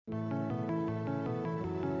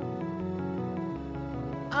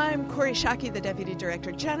I'm Kori Schake, the Deputy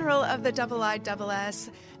Director General of the IISS,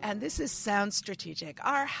 and this is Sound Strategic,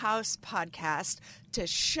 our house podcast to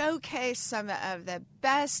showcase some of the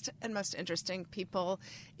best and most interesting people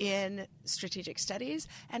in strategic studies.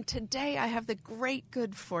 And today I have the great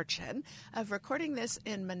good fortune of recording this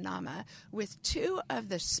in Manama with two of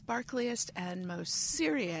the sparkliest and most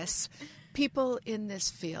serious people in this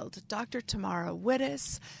field, Dr. Tamara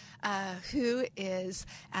Wittes, who is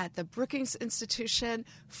at the Brookings Institution,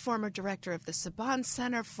 former director of the Saban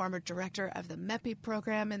Center, former director of the MEPI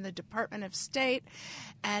program in the Department of State,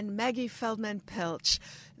 and Maggie Feldman-Pilch,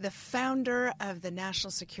 the founder of the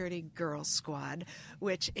National Security Girl Squad,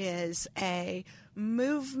 which is a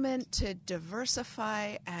movement to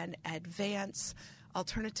diversify and advance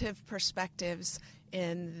alternative perspectives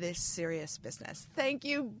in this serious business. Thank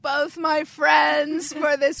you both, my friends,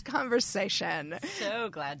 for this conversation. So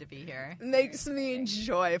glad to be here. Makes me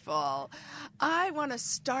joyful. I want to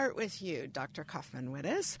start with you, Dr.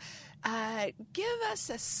 Kaufman-Wittes. Give us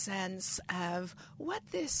a sense of what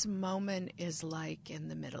this moment is like in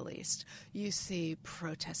the Middle East. You see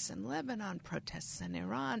protests in Lebanon, protests in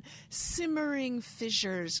Iran, simmering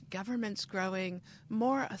fissures, governments growing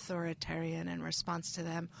more authoritarian in response to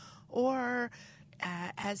them, or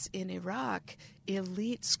as in Iraq,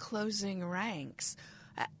 elites closing ranks.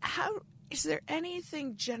 Is there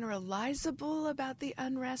anything generalizable about the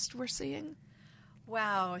unrest we're seeing?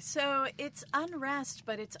 Wow. So it's unrest,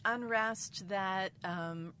 but it's unrest that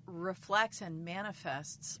reflects and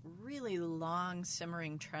manifests really long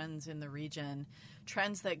simmering trends in the region,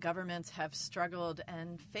 trends that governments have struggled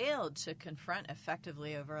and failed to confront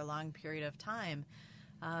effectively over a long period of time.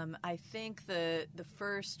 I think the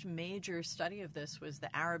first major study of this was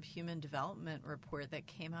the Arab Human Development Report that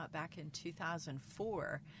came out back in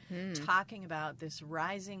 2004, talking about this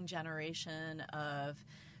rising generation of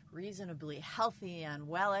reasonably healthy and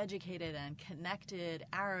well-educated and connected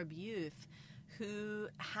Arab youth who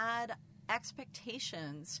had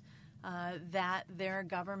expectations that their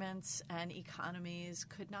governments and economies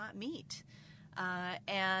could not meet.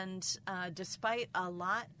 And despite a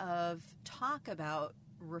lot of talk about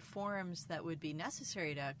reforms that would be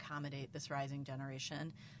necessary to accommodate this rising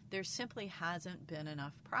generation, there simply hasn't been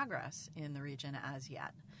enough progress in the region as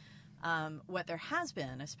yet. What there has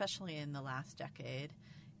been, especially in the last decade,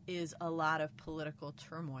 is a lot of political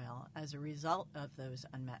turmoil as a result of those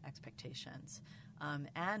unmet expectations,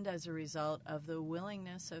 and as a result of the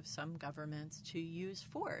willingness of some governments to use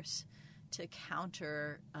force to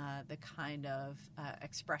counter the kind of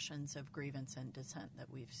expressions of grievance and dissent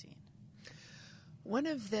that we've seen. One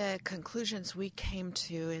of the conclusions we came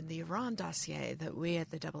to in the Iran dossier that we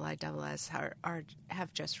at the IISS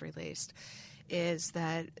have just released is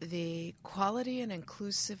that the quality and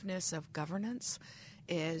inclusiveness of governance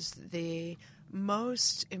is the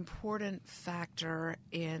most important factor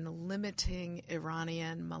in limiting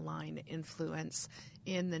Iranian malign influence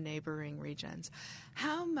in the neighboring regions.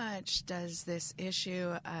 How much does this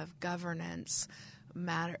issue of governance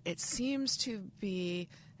matter? It seems to be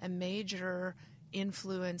a major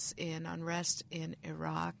influence in unrest in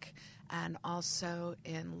Iraq and also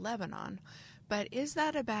in Lebanon. But is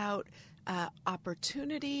that about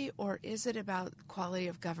opportunity, or is it about quality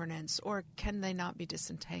of governance, or can they not be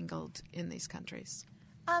disentangled in these countries?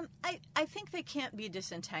 I think they can't be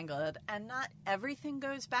disentangled, and not everything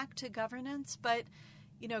goes back to governance, but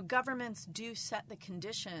governments do set the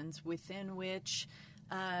conditions within which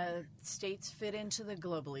states fit into the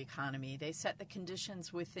global economy. They set the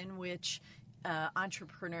conditions within which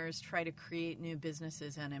entrepreneurs try to create new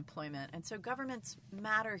businesses and employment. And so governments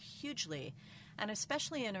matter hugely, and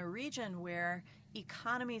especially in a region where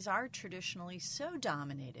economies are traditionally so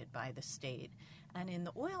dominated by the state. And in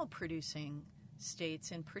the oil-producing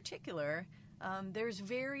states in particular, there's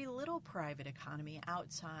very little private economy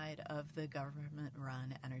outside of the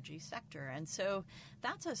government-run energy sector. And so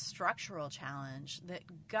that's a structural challenge that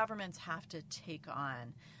governments have to take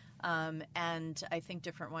on. And I think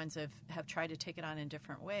different ones have tried to take it on in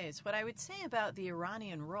different ways. What I would say about the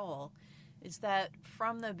Iranian role is that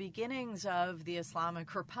from the beginnings of the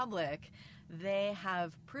Islamic Republic, they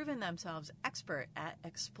have proven themselves expert at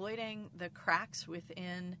exploiting the cracks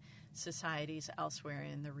within societies elsewhere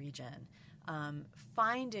in the region,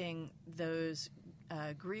 finding those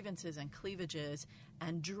grievances and cleavages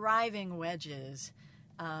and driving wedges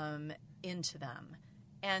into them.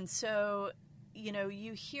 And so,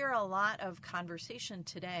 you hear a lot of conversation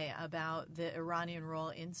today about the Iranian role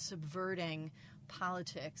in subverting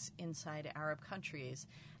politics inside Arab countries.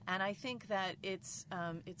 And I think that it's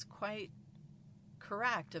quite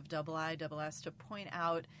correct of IISS to point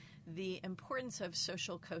out the importance of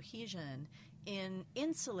social cohesion in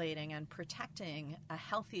insulating and protecting a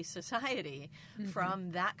healthy society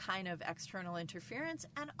from that kind of external interference,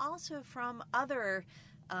 and also from other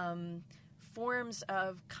forms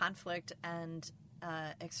of conflict and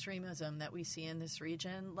extremism that we see in this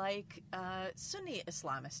region, like Sunni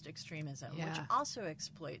Islamist extremism, which also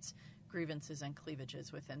exploits grievances and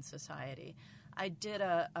cleavages within society. I did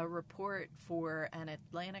a report for an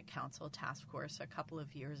Atlantic Council task force a couple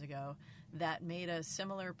of years ago that made a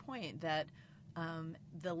similar point, that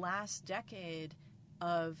the last decade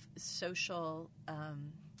of social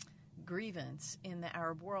grievance in the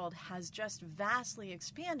Arab world has just vastly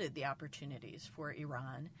expanded the opportunities for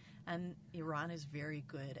Iran, and Iran is very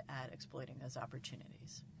good at exploiting those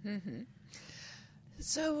opportunities. Mm-hmm.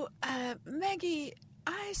 So, Maggie,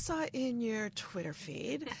 I saw in your Twitter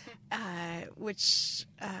feed, which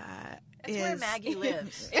That's where Maggie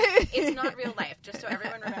lives. It's not real life, just so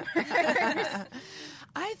everyone remembers.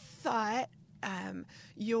 I thought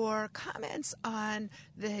your comments on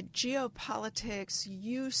the geopolitics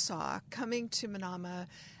you saw coming to Manama,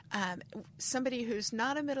 somebody who's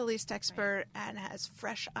not a Middle East expert and has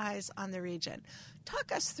fresh eyes on the region.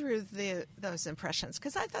 Talk us through those impressions,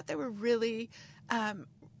 because I thought they were really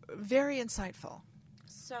very insightful.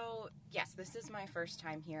 So, yes, this is my first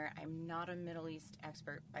time here. I'm not a Middle East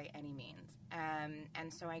expert by any means.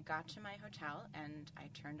 And so I got to my hotel and I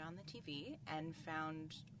turned on the TV and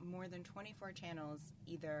found more than 24 channels,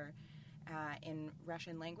 either in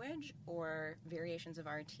Russian language or variations of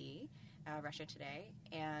RT, Russia Today,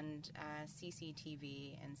 and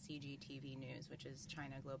CCTV and CGTV News, which is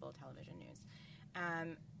China Global Television News.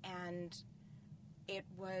 And it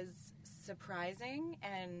was surprising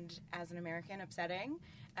and, as an American, upsetting,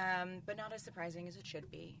 but not as surprising as it should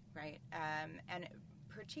be, right? And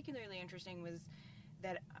particularly interesting was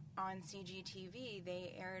that on CGTV,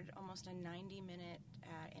 they aired almost a 90-minute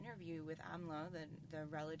interview with AMLO, the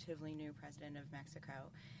relatively new president of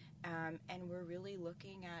Mexico, and we're really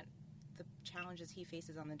looking at the challenges he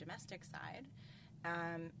faces on the domestic side.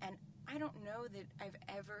 And I don't know that I've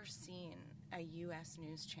ever seen a U.S.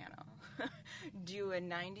 news channel do a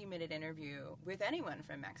 90-minute interview with anyone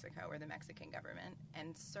from Mexico or the Mexican government,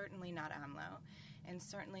 and certainly not AMLO, and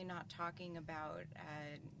certainly not talking about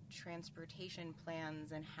transportation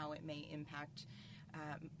plans and how it may impact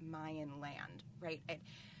Mayan land, right?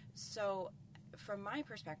 So from my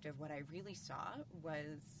perspective, what I really saw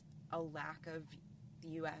was a lack of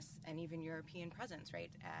U.S. and even European presence,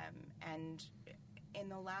 right? And in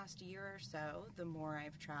the last year or so, the more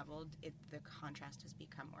I've traveled, the contrast has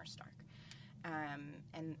become more stark.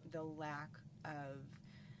 And the lack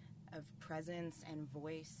of presence and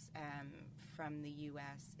voice from the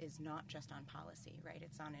U.S. is not just on policy, right?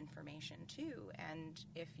 It's on information, too. And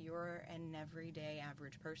if you're an everyday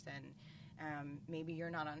average person, maybe you're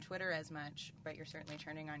not on Twitter as much, but you're certainly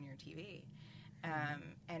turning on your TV.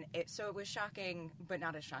 So it was shocking, but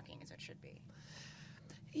not as shocking as it should be.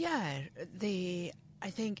 Yeah, I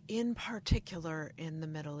think in particular in the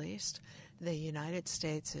Middle East, the United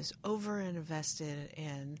States is over-invested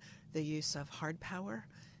in the use of hard power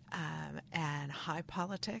and high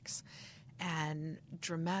politics, and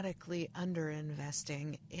dramatically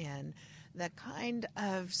under-investing in the kind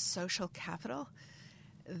of social capital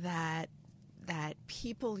that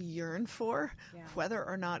people yearn for, whether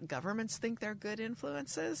or not governments think they're good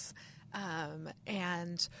influences,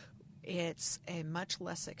 and it's a much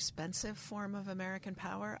less expensive form of American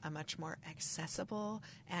power, a much more accessible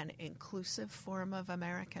and inclusive form of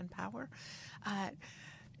American power.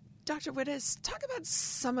 Dr. Wittes, talk about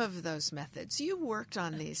some of those methods. You worked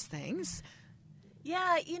on these things. Yeah,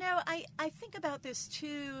 I think about this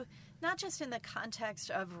too, not just in the context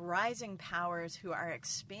of rising powers who are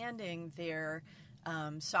expanding their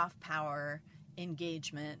soft power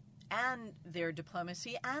engagement and their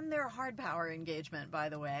diplomacy and their hard power engagement, by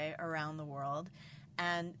the way, around the world.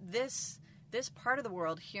 And this part of the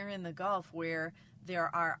world here in the Gulf, where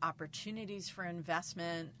there are opportunities for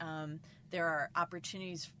investment, there are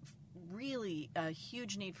opportunities, really a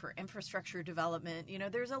huge need for infrastructure development.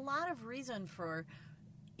 There's a lot of reason for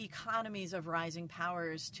economies of rising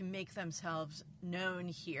powers to make themselves known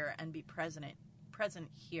here and be present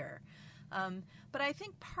here. But I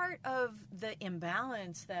think part of the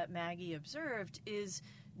imbalance that Maggie observed is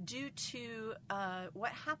due to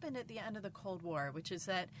what happened at the end of the Cold War, which is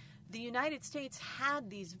that the United States had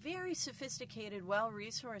these very sophisticated,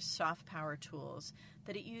 well-resourced soft power tools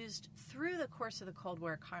that it used through the course of the Cold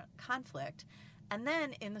War conflict, and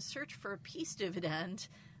then in the search for a peace dividend,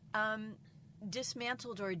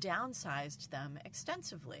 dismantled or downsized them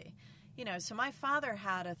extensively. So my father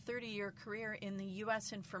had a 30-year career in the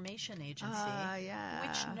U.S. Information Agency,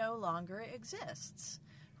 which no longer exists,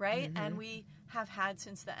 right? Mm-hmm. And we have had,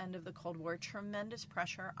 since the end of the Cold War, tremendous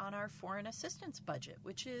pressure on our foreign assistance budget,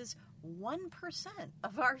 which is 1%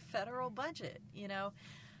 of our federal budget,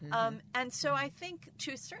 Mm-hmm. And so I think,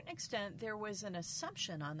 to a certain extent, there was an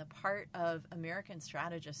assumption on the part of American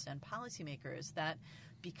strategists and policymakers that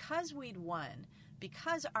because we'd won,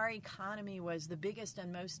 because our economy was the biggest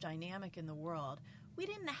and most dynamic in the world, we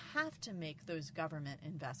didn't have to make those government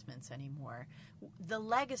investments anymore. The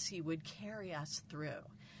legacy would carry us through.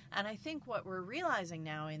 And I think what we're realizing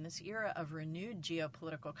now in this era of renewed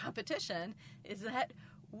geopolitical competition is that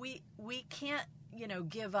we can't,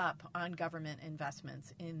 give up on government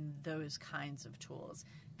investments in those kinds of tools.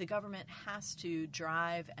 The government has to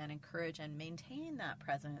drive and encourage and maintain that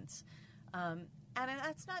presence. And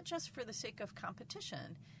that's not just for the sake of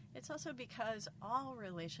competition. It's also because all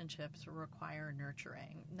relationships require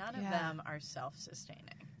nurturing. None of them are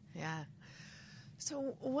self-sustaining. Yeah.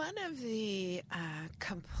 So one of the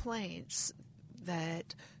complaints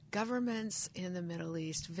that governments in the Middle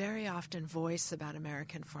East very often voice about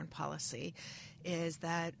American foreign policy is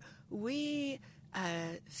that we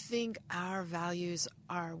think our values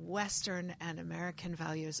are Western and American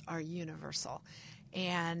values are universal,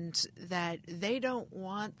 and that they don't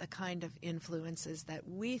want the kind of influences that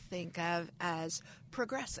we think of as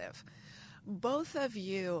progressive. Both of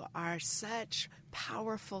you are such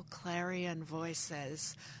powerful clarion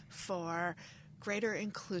voices for greater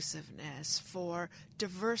inclusiveness, for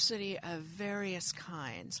diversity of various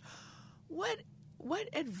kinds. What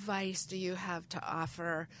advice do you have to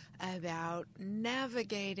offer about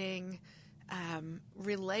navigating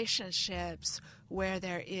relationships where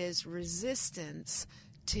there is resistance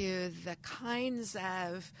to the kinds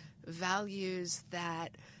of values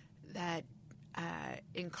that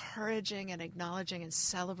encouraging and acknowledging and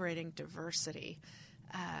celebrating diversity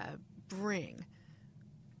bring?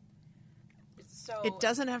 So it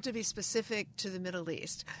doesn't have to be specific to the Middle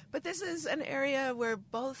East, but this is an area where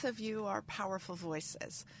both of you are powerful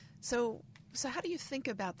voices. So how do you think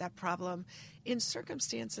about that problem in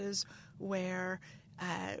circumstances where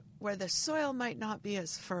the soil might not be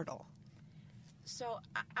as fertile? So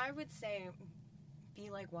I would say be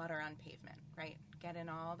like water on pavement, right? Get in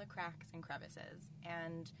all the cracks and crevices.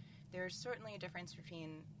 And there's certainly a difference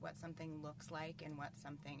between what something looks like and what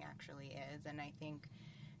something actually is. And I think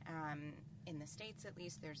in the States, at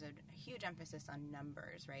least, there's a huge emphasis on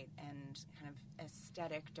numbers, right? And kind of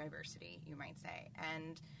aesthetic diversity, you might say.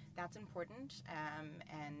 And that's important.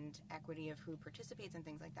 And equity of who participates and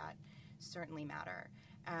things like that certainly matter.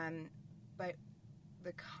 But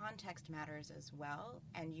the context matters as well,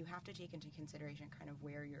 and you have to take into consideration kind of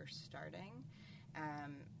where you're starting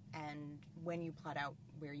and when you plot out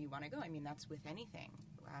where you want to go. I mean, that's with anything,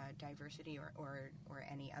 diversity or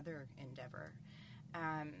any other endeavor.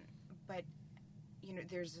 But,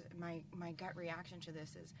 there's my gut reaction to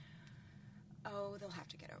this is, oh, they'll have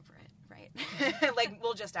to get over it, right? Like,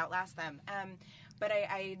 we'll just outlast them. But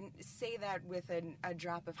I say that with a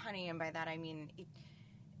drop of honey, and by that I mean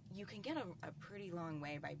you can get a pretty long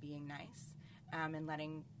way by being nice and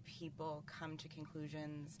letting people come to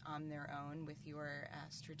conclusions on their own with your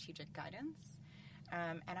strategic guidance.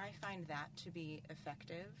 And I find that to be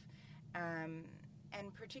effective.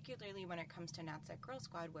 And particularly when it comes to NatSec Girl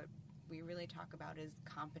Squad, what we really talk about is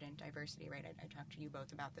competent diversity, right? I talk to you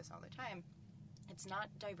both about this all the time. It's not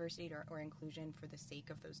diversity or inclusion for the sake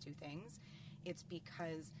of those two things. It's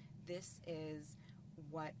because this is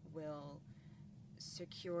what will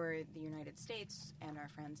secure the United States and our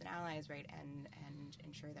friends and allies, right, and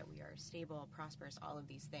ensure that we are stable, prosperous, all of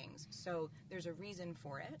these things. So there's a reason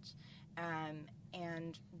for it,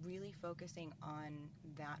 and really focusing on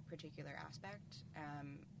that particular aspect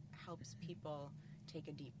helps people take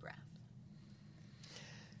a deep breath.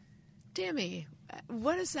 Tammy,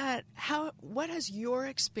 what has your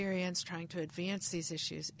experience trying to advance these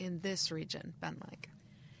issues in this region been like?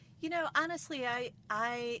 Honestly,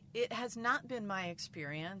 it has not been my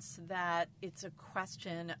experience that it's a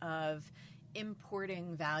question of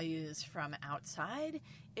importing values from outside.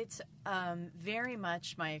 It's very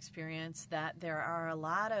much my experience that there are a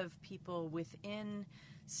lot of people within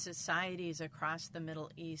societies across the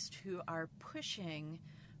Middle East who are pushing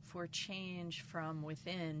for change from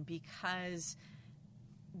within because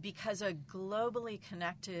a globally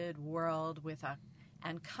connected world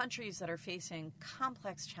and countries that are facing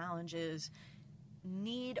complex challenges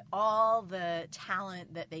need all the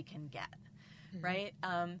talent that they can get, right?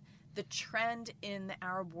 The trend in the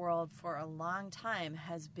Arab world for a long time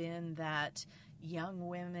has been that, young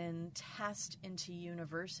women test into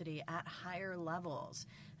university at higher levels.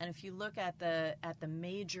 And if you look at the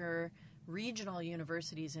major regional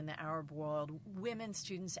universities in the Arab world, women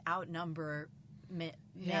students outnumber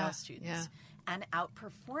male students and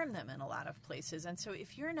outperform them in a lot of places. And so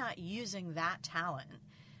if you're not using that talent,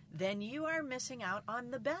 then you are missing out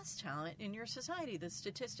on the best talent in your society. The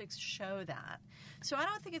statistics show that. So I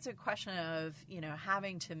don't think it's a question of,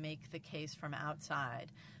 having to make the case from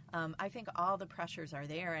outside. I think all the pressures are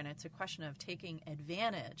there, and it's a question of taking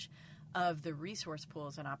advantage of the resource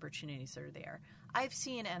pools and opportunities that are there. I've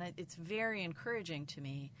seen, and it's very encouraging to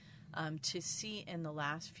me, to see in the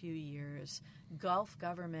last few years Gulf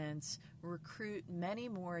governments recruit many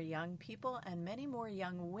more young people and many more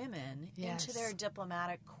young women into their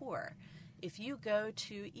diplomatic corps. If you go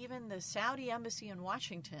to even the Saudi embassy in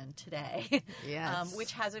Washington today,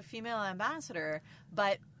 which has a female ambassador,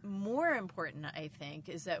 but more important, I think,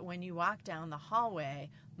 is that when you walk down the hallway,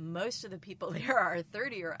 most of the people there are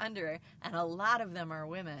 30 or under, and a lot of them are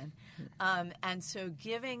women. And so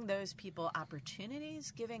giving those people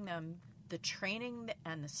opportunities, giving them the training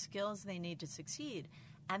and the skills they need to succeed,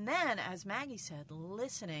 and then, as Maggie said,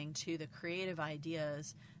 listening to the creative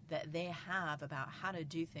ideas that they have about how to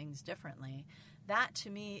do things differently, that to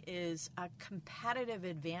me is a competitive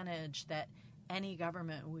advantage that any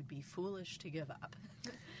government would be foolish to give up.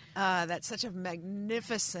 That's such a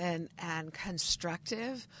magnificent and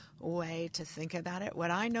constructive way to think about it.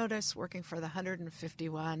 What I noticed working for the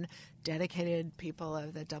 151 dedicated people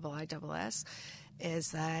of the IISS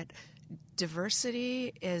is that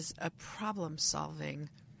diversity is a problem-solving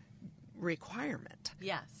requirement.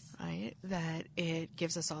 Yes. Right? That it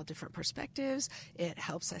gives us all different perspectives. It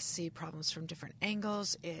helps us see problems from different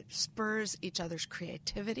angles. It spurs each other's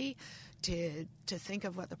creativity to think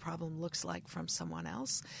of what the problem looks like from someone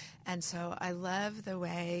else. And so I love the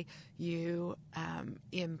way you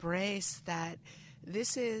embrace that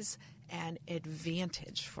this is an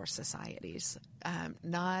advantage for societies,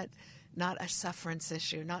 not a sufferance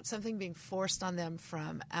issue, not something being forced on them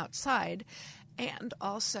from outside, and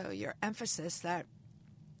also your emphasis that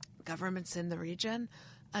governments in the region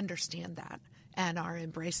understand that and are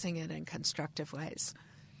embracing it in constructive ways.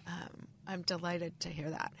 I'm delighted to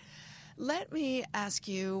hear that. Let me ask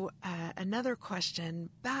you another question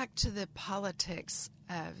back to the politics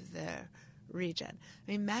of the region.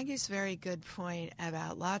 I mean, Maggie's very good point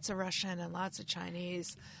about lots of Russian and lots of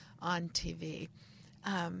Chinese on TV.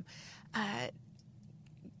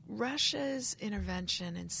 Russia's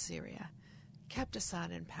intervention in Syria kept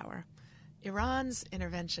Assad in power. Iran's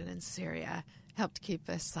intervention in Syria helped keep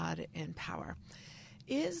Assad in power.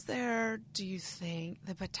 Is there, do you think,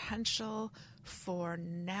 the potential for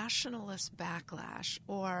nationalist backlash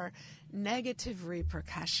or negative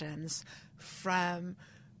repercussions from,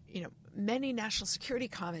 many national security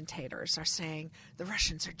commentators are saying the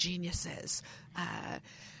Russians are geniuses. And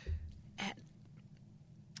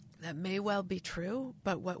that may well be true,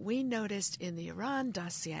 but what we noticed in the Iran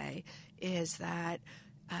dossier is that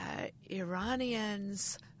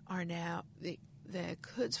Iranians are now, the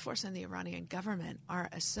Quds Force and the Iranian government are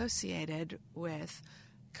associated with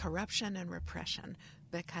corruption and repression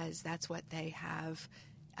because that's what they have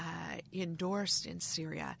endorsed in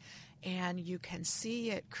Syria. And you can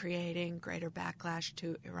see it creating greater backlash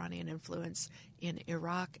to Iranian influence in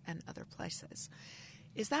Iraq and other places.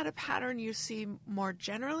 Is that a pattern you see more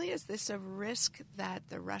generally? Is this a risk that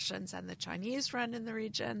the Russians and the Chinese run in the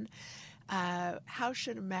region? How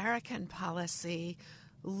should American policy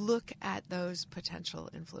look at those potential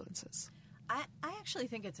influences? I actually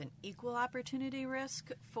think it's an equal opportunity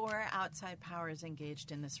risk for outside powers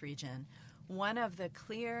engaged in this region. One of the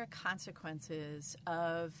clear consequences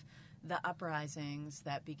of the uprisings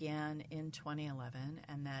that began in 2011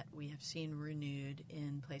 and that we have seen renewed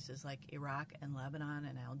in places like Iraq and Lebanon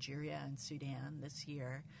and Algeria and Sudan this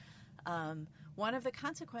year, one of the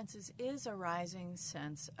consequences is a rising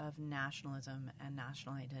sense of nationalism and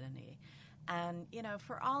national identity. And,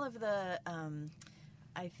 for all of the,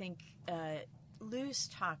 I think, loose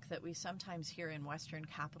talk that we sometimes hear in Western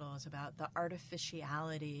capitals about the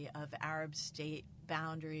artificiality of Arab state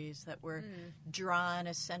boundaries that were drawn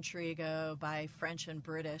a century ago by French and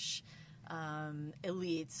British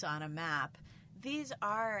elites on a map, these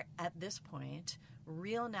are, at this point,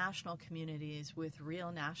 real national communities with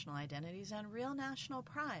real national identities and real national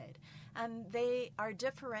pride. And they are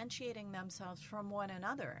differentiating themselves from one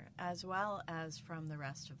another as well as from the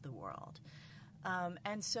rest of the world.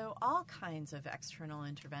 And so all kinds of external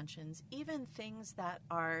interventions, even things that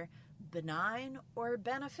are benign or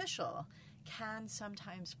beneficial, can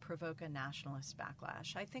sometimes provoke a nationalist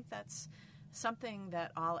backlash. I think that's something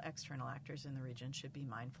that all external actors in the region should be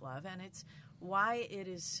mindful of. And it's why it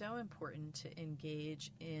is so important to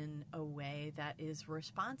engage in a way that is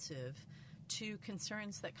responsive to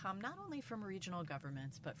concerns that come not only from regional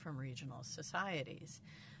governments but from regional societies.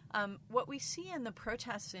 What we see in the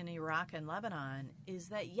protests in Iraq and Lebanon is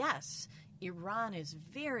that, yes, Iran is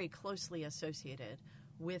very closely associated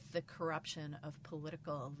with the corruption of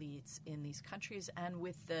political elites in these countries and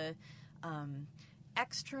with the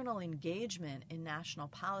external engagement in national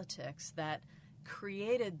politics that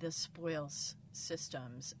created the spoils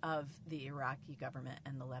systems of the Iraqi government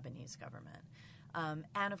and the Lebanese government.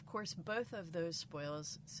 And, of course, both of those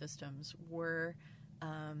spoils systems were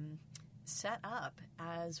set up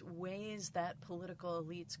as ways that political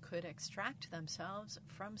elites could extract themselves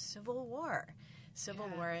from civil war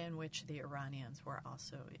in which the Iranians were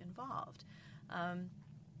also involved.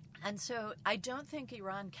 And so I don't think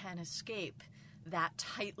Iran can escape that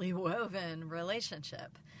tightly woven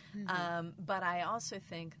relationship. But I also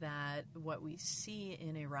think that what we see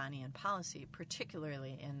in Iranian policy,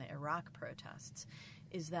 particularly in the Iraq protests,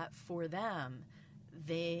 is that for them,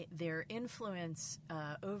 their influence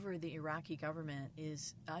over the Iraqi government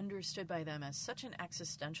is understood by them as such an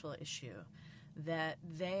existential issue that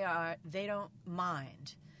they don't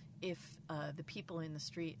mind if the people in the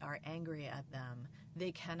street are angry at them.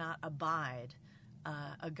 They cannot abide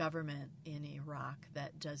a government in Iraq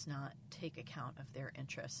that does not take account of their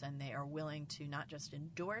interests, and they are willing to not just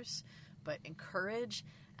endorse but encourage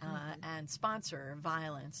and sponsor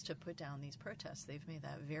violence to put down these protests. They've made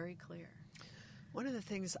that very clear. One of the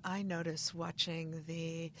things I notice watching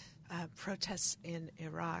the protests in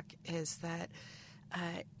Iraq is that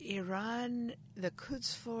Iran, the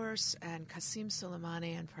Quds Force, and Qasem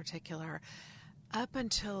Soleimani in particular, up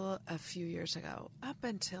until a few years ago, up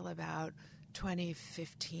until about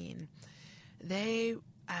 2015,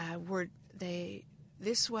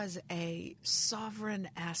 this was a sovereign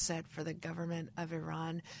asset for the government of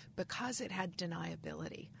Iran because it had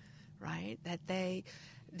deniability, right? That they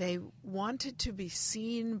wanted to be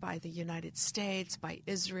seen by the United States, by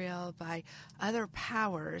Israel, by other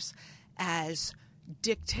powers as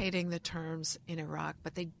dictating the terms in Iraq,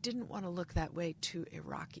 but they didn't want to look that way to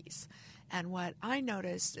Iraqis. And what I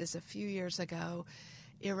noticed is a few years ago,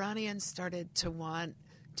 Iranians started to want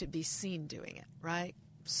to be seen doing it, right?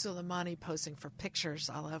 Soleimani posing for pictures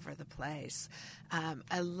all over the place,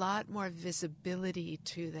 a lot more visibility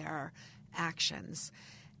to their actions.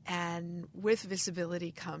 And with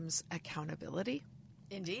visibility comes accountability.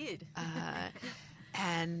 Indeed.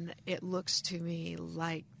 And it looks to me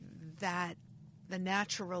like that the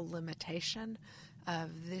natural limitation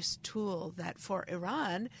of this tool that for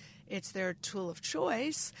Iran, it's their tool of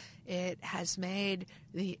choice. It has made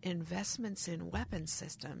the investments in weapon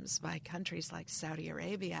systems by countries like Saudi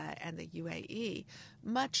Arabia and the UAE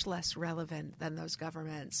much less relevant than those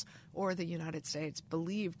governments or the United States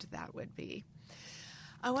believed that would be.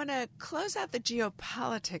 I want to close out the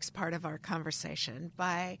geopolitics part of our conversation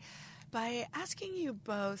by asking you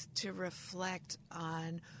both to reflect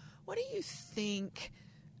on what do you think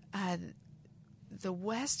the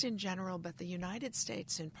West in general, but the United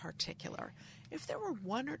States in particular, if there were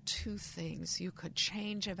one or two things you could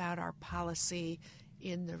change about our policy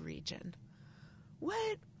in the region,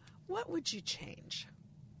 what would you change?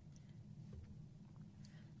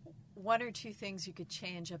 One or two things you could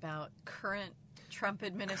change about current Trump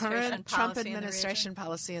administration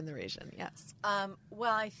policy in the region, yes.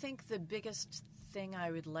 Well, I think the biggest thing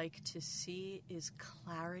I would like to see is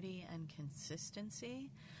clarity and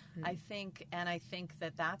consistency. I think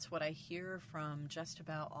that that's what I hear from just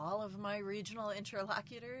about all of my regional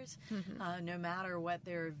interlocutors. No matter what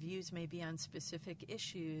their views may be on specific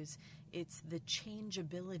issues, it's the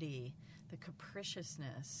changeability, the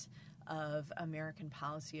capriciousness of American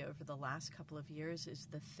policy over the last couple of years is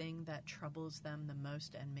the thing that troubles them the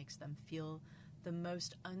most and makes them feel the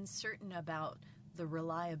most uncertain about the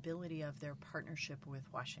reliability of their partnership with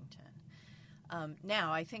Washington.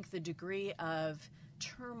 Now, I think the degree of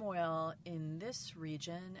turmoil in this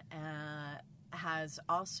region has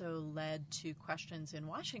also led to questions in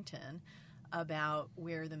Washington about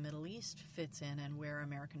where the Middle East fits in and where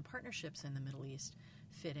American partnerships in the Middle East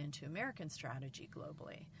fit into American strategy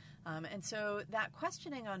globally. And so that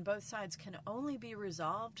questioning on both sides can only be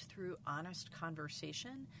resolved through honest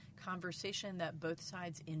conversation that both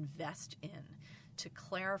sides invest in to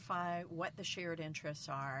clarify what the shared interests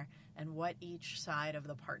are and what each side of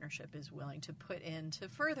the partnership is willing to put into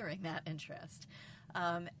furthering that interest.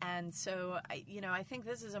 And so, I think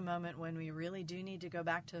this is a moment when we really do need to go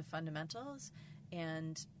back to the fundamentals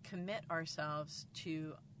and commit ourselves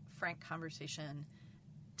to frank conversation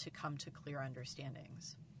to come to clear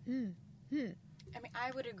understandings. I mean,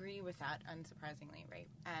 I would agree with that, unsurprisingly, right?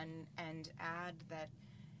 And add that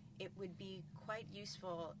it would be quite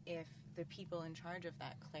useful if the people in charge of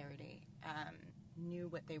that clarity knew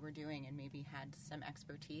what they were doing and maybe had some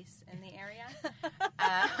expertise in the area.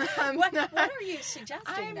 What are you suggesting,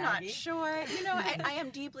 I'm Maggie? not sure. You know, I am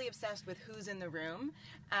deeply obsessed with who's in the room.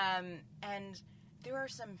 And there are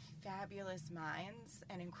some fabulous minds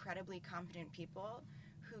and incredibly competent people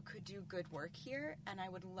who could do good work here, and I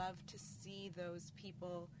would love to see those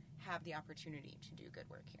people have the opportunity to do good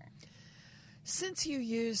work here. Since you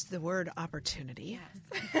used the word opportunity,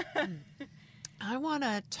 Yes. I want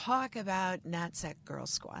to talk about NatSec Girl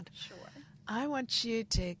Squad. Sure. I want you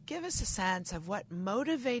to give us a sense of what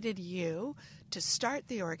motivated you to start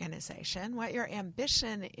the organization, what your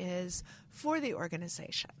ambition is for the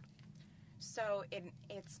organization. So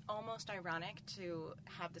it's almost ironic to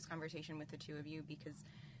have this conversation with the two of you because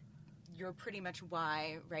you're pretty much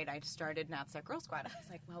why, right, I started NatSec Girl Squad. I was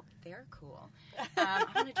like, well, they're cool. I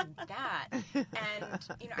want to do that. And,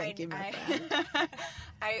 you know, Thank you, my friend.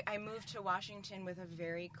 I moved to Washington with a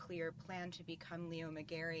very clear plan to become Leo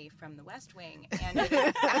McGarry from The West Wing. And it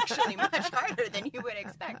is actually much harder than you would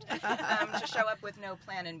expect to show up with no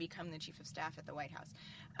plan and become the chief of staff at the White House.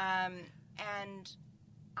 And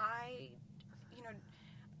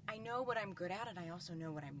I know what I'm good at, and I also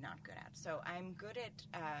know what I'm not good at. So I'm good at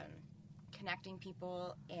connecting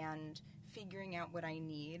people and figuring out what I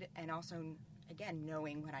need, and also, again,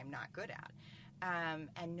 knowing what I'm not good at,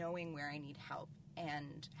 and knowing where I need help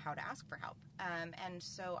and how to ask for help. And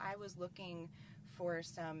so I was looking for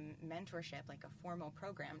some mentorship, like a formal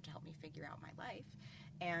program to help me figure out my life,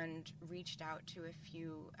 and reached out to a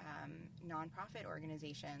few nonprofit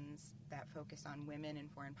organizations that focus on women in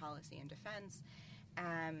foreign policy and defense.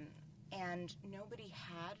 And nobody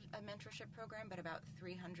had a mentorship program, but about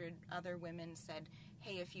 300 other women said,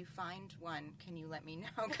 hey, if you find one, can you let me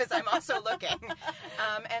know? Because I'm also looking.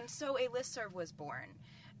 And so a listserv was born.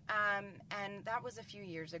 And that was a few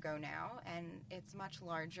years ago now, and it's much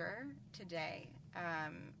larger today.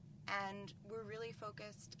 And we're really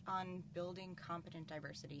focused on building competent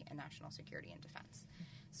diversity in national security and defense.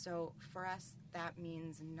 So for us, that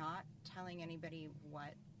means not telling anybody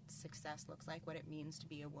what success looks like, what it means to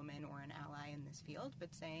be a woman or an ally in this field,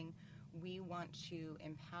 but saying we want to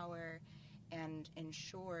empower and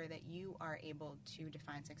ensure that you are able to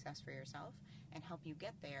define success for yourself and help you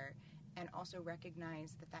get there, and also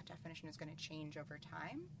recognize that that definition is going to change over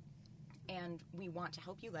time, and we want to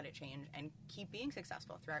help you let it change and keep being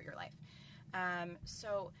successful throughout your life.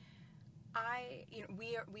 So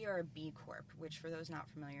we are a B Corp, which for those not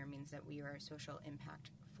familiar means that we are a social impact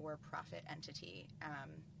for-profit entity.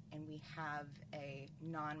 And we have a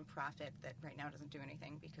nonprofit that right now doesn't do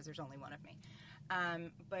anything because there's only one of me.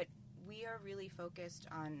 But we are really focused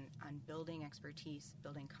on building expertise,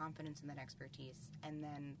 building confidence in that expertise, and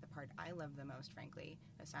then the part I love the most, frankly,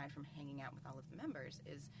 aside from hanging out with all of the members,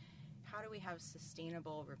 is how do we have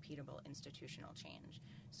sustainable, repeatable institutional change?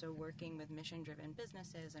 So working with mission-driven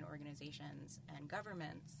businesses and organizations and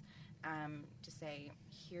governments to say,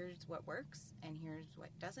 here's what works and here's what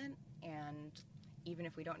doesn't, and even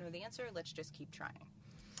if we don't know the answer, let's just keep trying.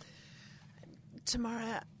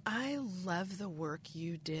 Tamara, I love the work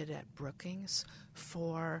you did at Brookings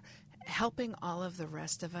for helping all of the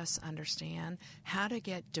rest of us understand how to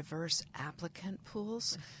get diverse applicant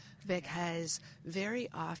pools, because very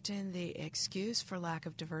often the excuse for lack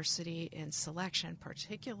of diversity in selection,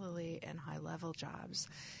 particularly in high-level jobs,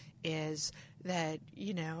 is that,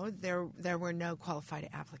 you know, there were no qualified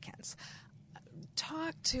applicants.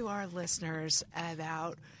 Talk to our listeners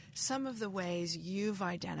about some of the ways you've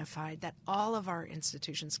identified that all of our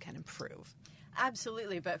institutions can improve.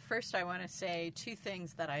 Absolutely, but first I want to say two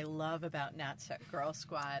things that I love about NatSec Girl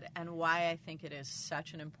Squad and why I think it is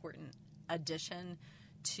such an important addition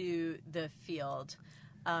to the field.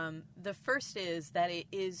 The first is that it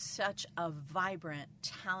is such a vibrant,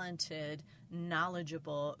 talented,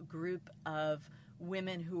 knowledgeable group of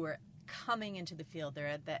women who are coming into the field. They're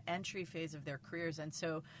at the entry phase of their careers. And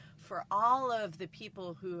so for all of the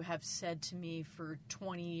people who have said to me for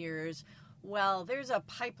 20 years, well, there's a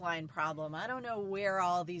pipeline problem, I don't know where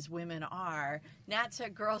all these women are,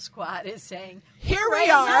 NatSec Girl Squad is saying, here we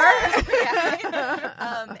are.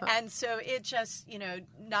 And so it just,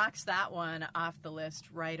 knocks that one off the list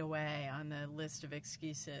right away on the list of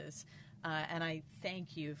excuses. And I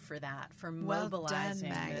thank you for that, for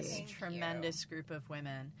mobilizing this tremendous group of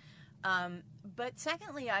women. But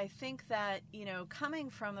secondly, I think that, coming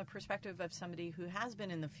from the perspective of somebody who has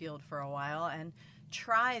been in the field for a while and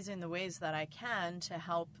tries in the ways that I can to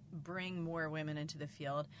help bring more women into the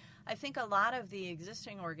field, I think a lot of the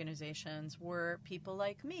existing organizations were people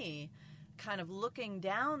like me kind of looking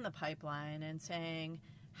down the pipeline and saying,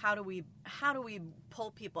 how do we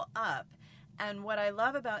pull people up? And what I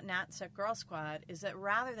love about NatSec Girl Squad is that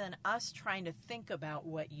rather than us trying to think about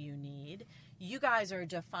what you need, you guys are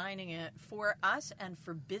defining it for us and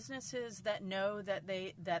for businesses that know that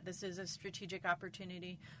this is a strategic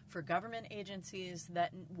opportunity, for government agencies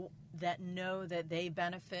that know that they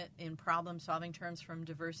benefit in problem-solving terms from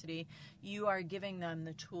diversity. You are giving them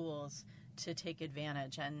the tools to take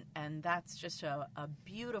advantage, and that's just a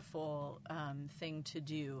beautiful thing to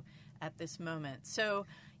do at this moment. So,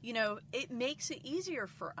 it makes it easier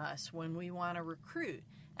for us when we want to recruit.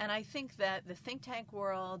 And I think that the think tank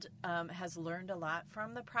world has learned a lot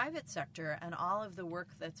from the private sector and all of the work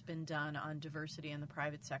that's been done on diversity in the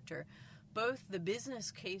private sector. Both the business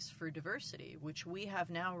case for diversity, which we have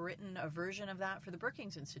now written a version of that for the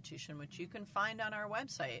Brookings Institution, which you can find on our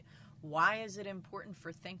website. Why is it important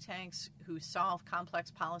for think tanks who solve complex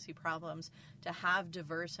policy problems to have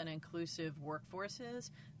diverse and inclusive workforces?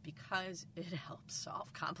 Because it helps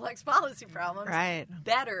solve complex policy problems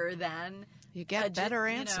better than you get better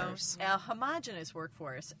answers. A homogenous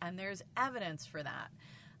workforce, and there's evidence for that.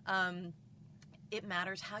 It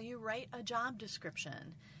matters how you write a job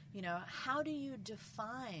description. How do you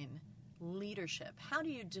define leadership? How do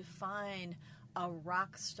you define a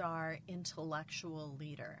rock star intellectual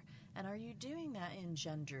leader? And are you doing that in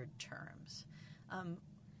gendered terms?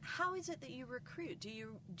 How is it that you recruit? Do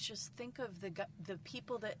you just think of the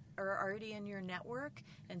people that are already in your network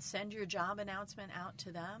and send your job announcement out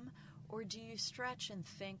to them? Or do you stretch and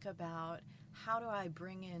think about, how do I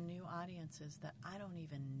bring in new audiences that I don't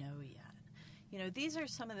even know yet? These are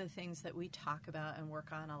some of the things that we talk about and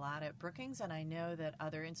work on a lot at Brookings, and I know that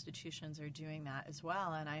other institutions are doing that as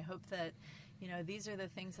well. And I hope that, these are the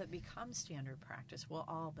things that become standard practice. We'll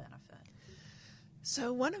all benefit.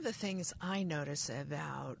 So one of the things I notice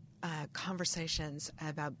about conversations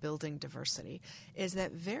about building diversity is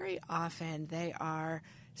that very often they are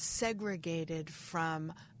segregated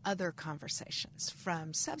from other conversations,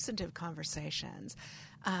 from substantive conversations,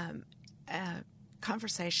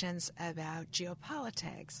 conversations about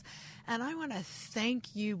geopolitics. And I want to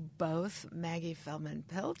thank you both, Maggie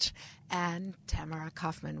Feldman-Pilch and Tamara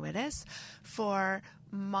Kaufman-Wittes, for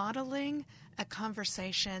modeling a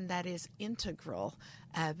conversation that is integral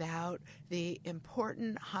about the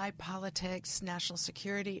important high politics, national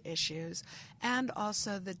security issues, and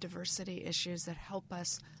also the diversity issues that help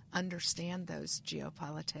us understand those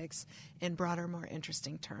geopolitics in broader, more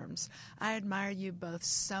interesting terms. I admire you both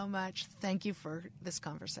so much. Thank you for this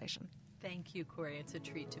conversation. Thank you, Corey. It's a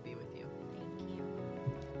treat to be with you.